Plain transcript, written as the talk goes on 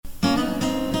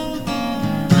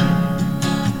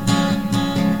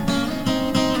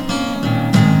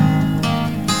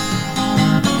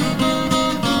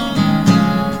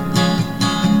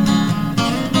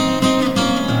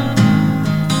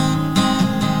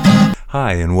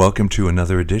Hi, and welcome to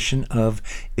another edition of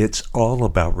It's All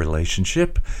About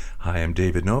Relationship. Hi, I'm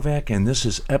David Novak, and this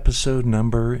is episode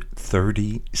number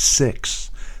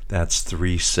 36. That's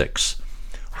 36.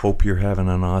 Hope you're having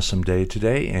an awesome day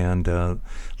today, and a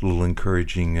little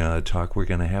encouraging talk we're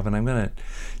going to have. And I'm going to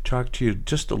talk to you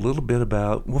just a little bit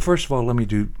about. Well, first of all, let me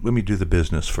do the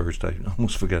business first. I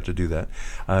almost forgot to do that.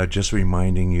 Just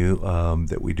reminding you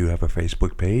that we do have a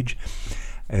Facebook page.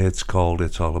 It's called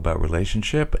It's All About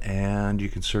Relationship, and you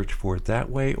can search for it that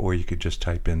way, or you could just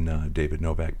type in David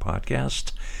Novak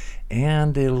Podcast,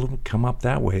 and it'll come up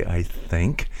that way, I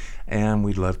think. And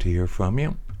we'd love to hear from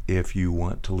you. If you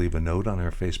want to leave a note on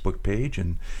our Facebook page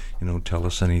and, tell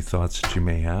us any thoughts that you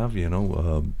may have,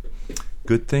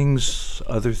 good things,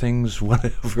 other things,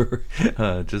 whatever.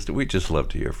 We just love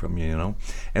to hear from you,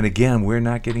 And again, we're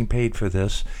not getting paid for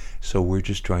this. So we're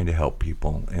just trying to help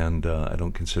people, and I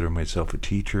don't consider myself a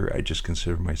teacher. I just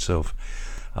consider myself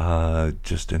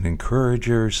just an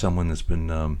encourager, someone that's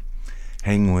been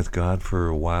hanging with God for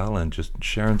a while and just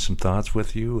sharing some thoughts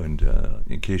with you. And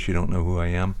in case you don't know who I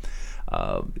am,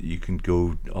 you can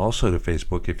go also to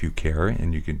Facebook if you care,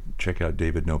 and you can check out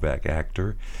David Novak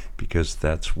Actor, because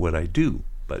that's what I do.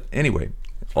 But anyway,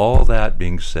 all that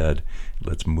being said,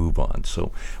 let's move on.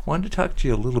 So I wanted to talk to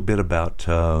you a little bit about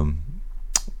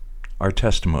our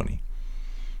testimony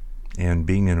and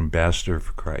being an ambassador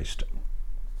for Christ.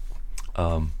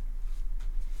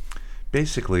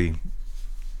 Basically,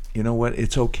 you know what?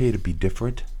 It's okay to be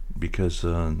different, because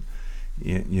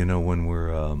when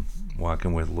we're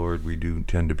walking with Lord, we do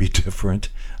tend to be different,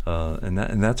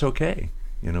 and that's okay.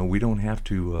 We don't have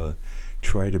to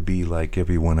try to be like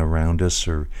everyone around us,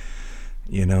 or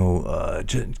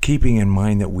just keeping in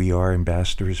mind that we are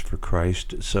ambassadors for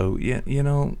Christ. So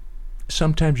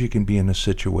sometimes you can be in a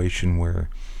situation where,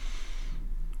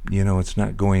 it's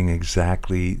not going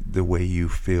exactly the way you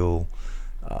feel,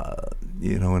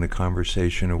 in a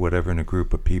conversation or whatever, in a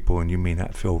group of people, and you may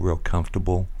not feel real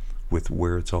comfortable with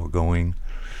where it's all going.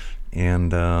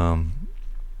 And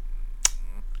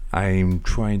I'm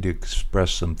trying to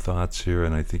express some thoughts here,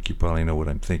 and I think you probably know what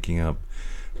I'm thinking of,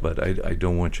 but I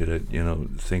don't want you to,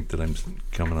 think that I'm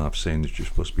coming off saying that you're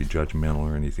supposed to be judgmental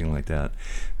or anything like that.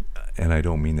 And I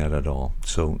don't mean that at all.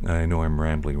 So I know I'm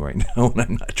rambling right now, and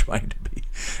I'm not trying to be.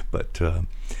 But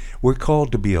we're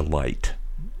called to be a light.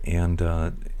 And,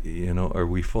 are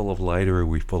we full of light, or are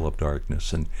we full of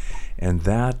darkness? And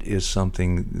that is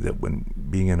something that, when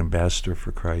being an ambassador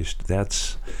for Christ,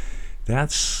 that's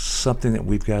something that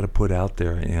we've got to put out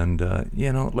there. And,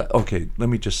 okay, let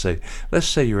me just say, let's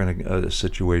say you're in a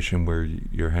situation where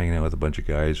you're hanging out with a bunch of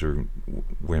guys or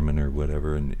women or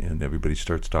whatever, and everybody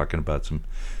starts talking about some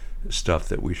stuff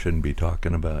that we shouldn't be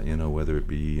talking about, whether it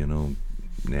be,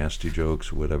 nasty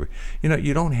jokes or whatever.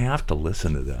 You don't have to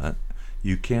listen to that.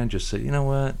 You can just say, you know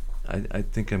what, I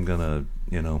think I'm going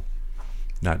to,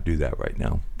 not do that right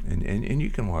now. And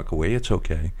you can walk away. It's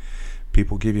okay.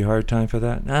 People give you a hard time for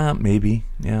that? Maybe.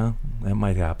 Yeah, that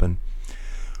might happen.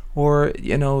 Or,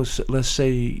 let's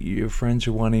say your friends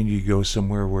are wanting you to go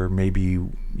somewhere where maybe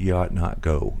you ought not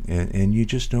go. And you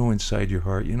just know inside your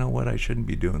heart, you know what, I shouldn't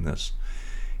be doing this.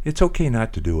 It's okay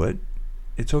not to do it.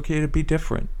 It's okay to be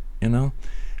different,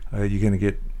 Are you going to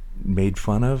get made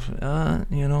fun of?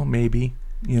 Maybe,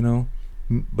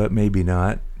 but maybe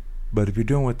not. But if you're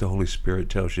doing what the Holy Spirit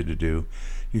tells you to do,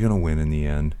 you're going to win in the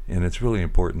end. And it's really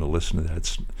important to listen to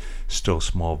that still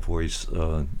small voice,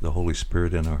 the Holy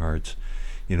Spirit in our hearts,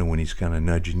 when He's kind of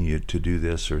nudging you to do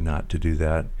this or not to do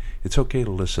that. It's okay to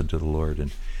listen to the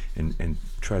Lord and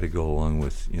try to go along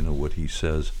with, what He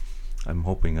says. I'm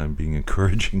hoping I'm being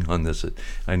encouraging on this.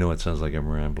 I know it sounds like I'm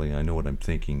rambling. I know what I'm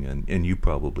thinking, and you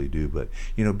probably do. But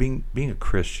being a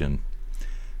Christian,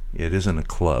 it isn't a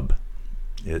club.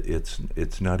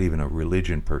 It's not even a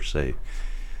religion per se.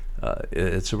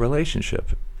 It's a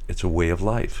relationship. It's a way of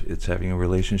life. It's having a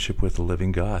relationship with the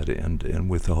living God and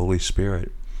with the Holy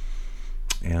Spirit,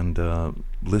 and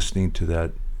listening to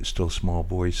that still small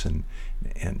voice and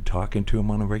talking to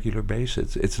Him on a regular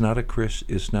basis. It's not a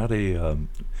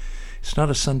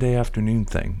Sunday afternoon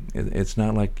thing. It's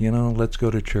not like, let's go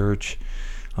to church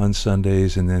on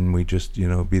Sundays and then we just,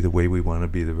 be the way we want to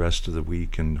be the rest of the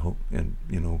week and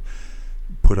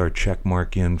put our check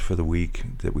mark in for the week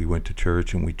that we went to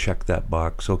church and we check that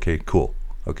box. Okay, cool.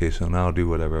 Okay, so now I'll do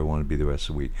whatever I want to be the rest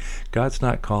of the week. God's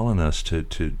not calling us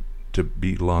to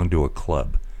belong to a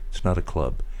club. It's not a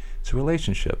club. It's a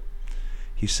relationship.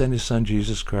 He sent His Son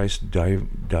Jesus Christ to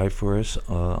die for us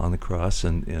on the cross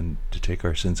and to take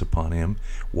our sins upon Him.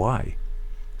 Why?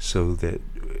 So that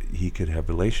he could have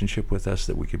relationship with us,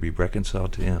 that we could be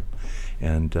reconciled to him,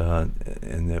 and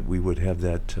that we would have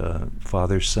that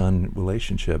father-son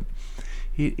relationship.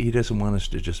 He doesn't want us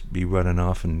to just be running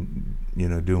off and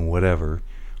doing whatever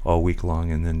all week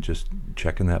long and then just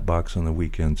checking that box on the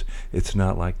weekends. It's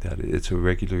not like that. It's a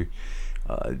regular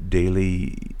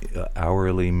daily,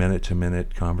 hourly,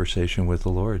 minute-to-minute conversation with the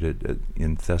Lord.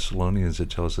 In Thessalonians, it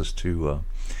tells us to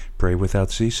pray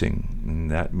without ceasing,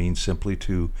 and that means simply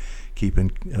to keep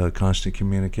in constant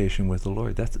communication with the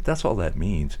Lord. That's all that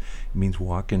means. It means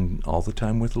walking all the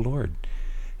time with the Lord,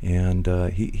 and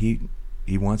He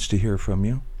wants to hear from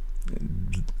you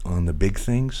on the big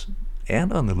things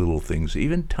and on the little things,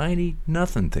 even tiny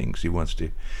nothing things. He wants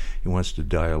to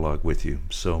dialogue with you.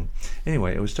 So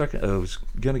anyway, I was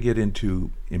going to get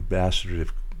into ambassadors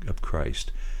of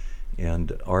Christ.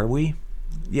 And are we?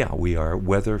 Yeah, we are.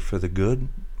 Whether for the good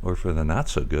or for the not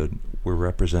so good, we're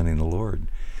representing the Lord.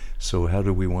 So how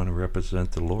do we want to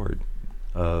represent the Lord?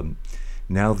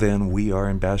 Now then, we are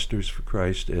ambassadors for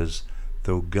Christ, as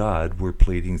though God were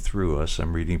pleading through us.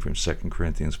 I'm reading from 2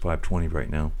 Corinthians 5:20 right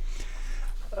now.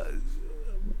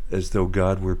 As though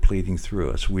God were pleading through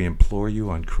us, we implore you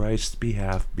on Christ's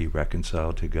behalf, be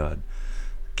reconciled to God.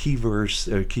 Key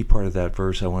part of that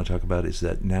verse I want to talk about is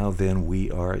that now then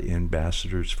we are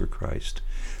ambassadors for Christ.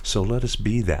 So let us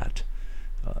be that.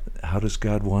 How does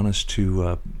God want us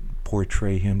to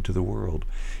portray him to the world?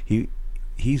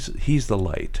 He's the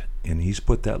light, and he's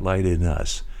put that light in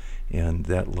us, and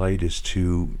that light is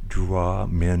to draw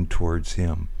men towards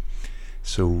him.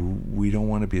 So we don't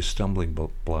want to be a stumbling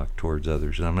block towards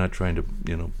others. And I'm not trying to,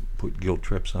 put guilt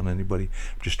trips on anybody.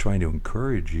 I'm just trying to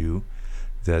encourage you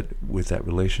that with that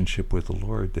relationship with the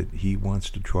Lord, that he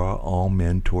wants to draw all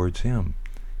men towards him,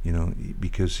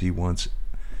 because he wants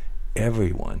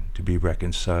everyone to be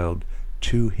reconciled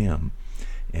to him.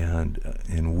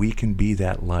 And we can be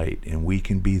that light, and we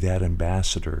can be that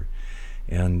ambassador.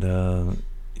 And,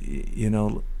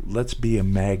 let's be a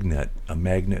magnet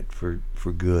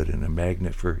for good, and a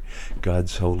magnet for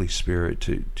God's Holy Spirit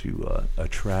to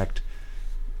attract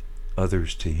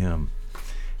others to him.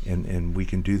 And we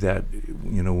can do that,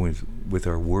 with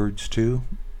our words too,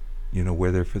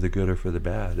 whether for the good or for the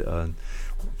bad.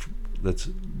 Let's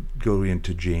go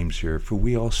into James here. For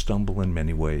we all stumble in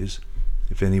many ways.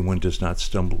 If anyone does not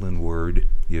stumble in word,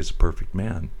 he is a perfect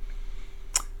man,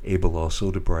 able also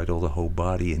to bridle the whole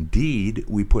body. Indeed,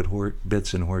 we put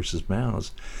bits in horses'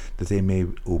 mouths, that they may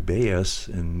obey us,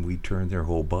 and we turn their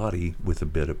whole body, with a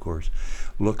bit, of course.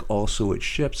 Look also at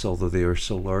ships, although they are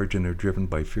so large and are driven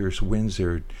by fierce winds, they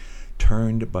are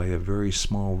turned by a very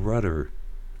small rudder,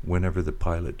 whenever the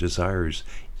pilot desires.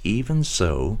 Even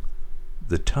so,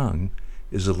 the tongue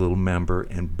is a little member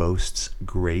and boasts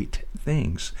great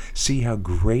things. See how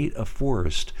great a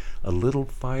forest a little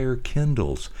fire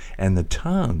kindles, and the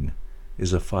tongue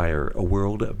is a fire, a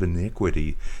world of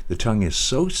iniquity. The tongue is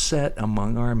so set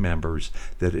among our members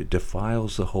that it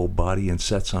defiles the whole body and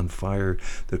sets on fire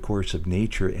the course of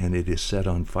nature, and it is set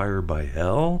on fire by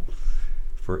hell.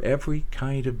 For every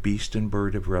kind of beast and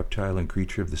bird, of reptile and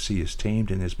creature of the sea is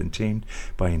tamed and has been tamed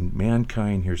by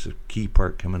mankind. Here's the key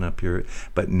part coming up here.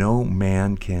 But no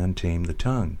man can tame the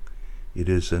tongue. It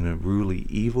is an unruly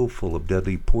evil, full of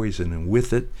deadly poison, and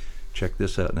with it, check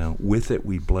this out now, with it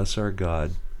we bless our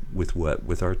God. With what?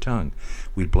 With our tongue.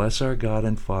 We bless our God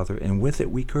and Father, and with it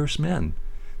we curse men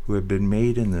who have been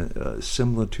made in the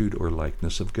similitude or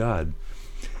likeness of God.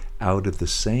 Out of the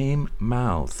same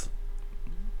mouth,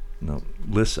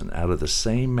 out of the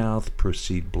same mouth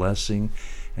proceed blessing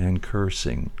and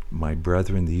cursing. My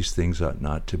brethren, these things ought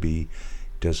not to be.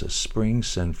 Does a spring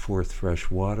send forth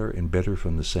fresh water and bitter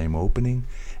from the same opening?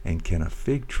 And can a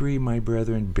fig tree, my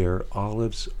brethren, bear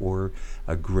olives, or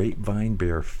a grapevine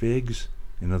bear figs?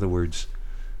 In other words,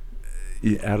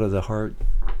 out of the heart,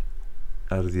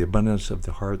 out of the abundance of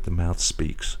the heart, the mouth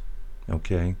speaks.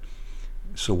 Okay?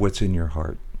 So what's in your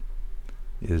heart?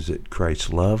 Is it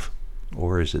Christ's love,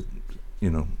 or is it,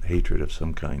 hatred of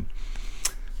some kind?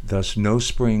 Thus no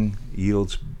spring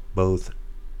yields both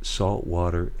salt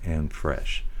water and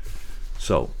fresh.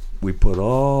 So we put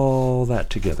all that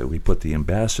together. We put the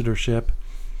ambassadorship,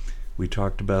 we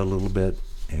talked about a little bit,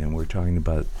 and we're talking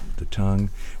about the tongue.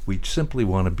 We simply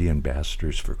want to be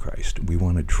ambassadors for Christ. We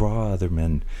want to draw other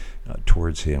men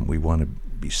towards him. We want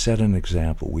to set an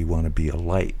example. We want to be a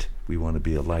light. We want to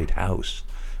be a lighthouse.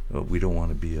 We don't want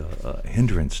to be a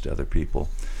hindrance to other people.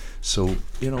 So,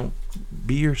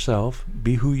 be yourself,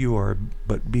 be who you are,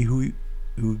 but be who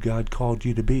God called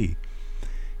you to be.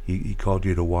 He called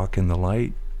you to walk in the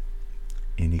light,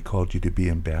 and he called you to be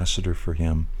ambassador for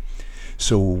him.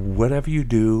 So whatever you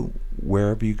do,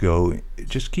 wherever you go,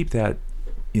 just keep that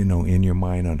in your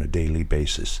mind on a daily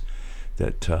basis,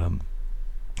 that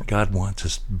God wants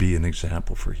us to be an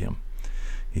example for him.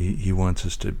 He wants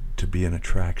us to be an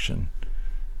attraction,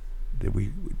 that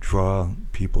we draw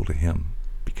people to him,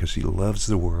 because he loves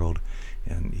the world,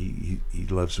 and he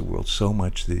loves the world so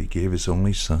much that he gave his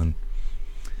only son,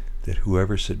 that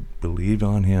whoever said believed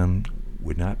on him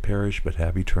would not perish but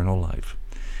have eternal life.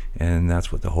 And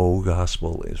that's what the whole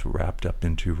gospel is wrapped up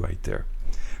into right there.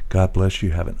 God bless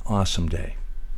you. Have an awesome day.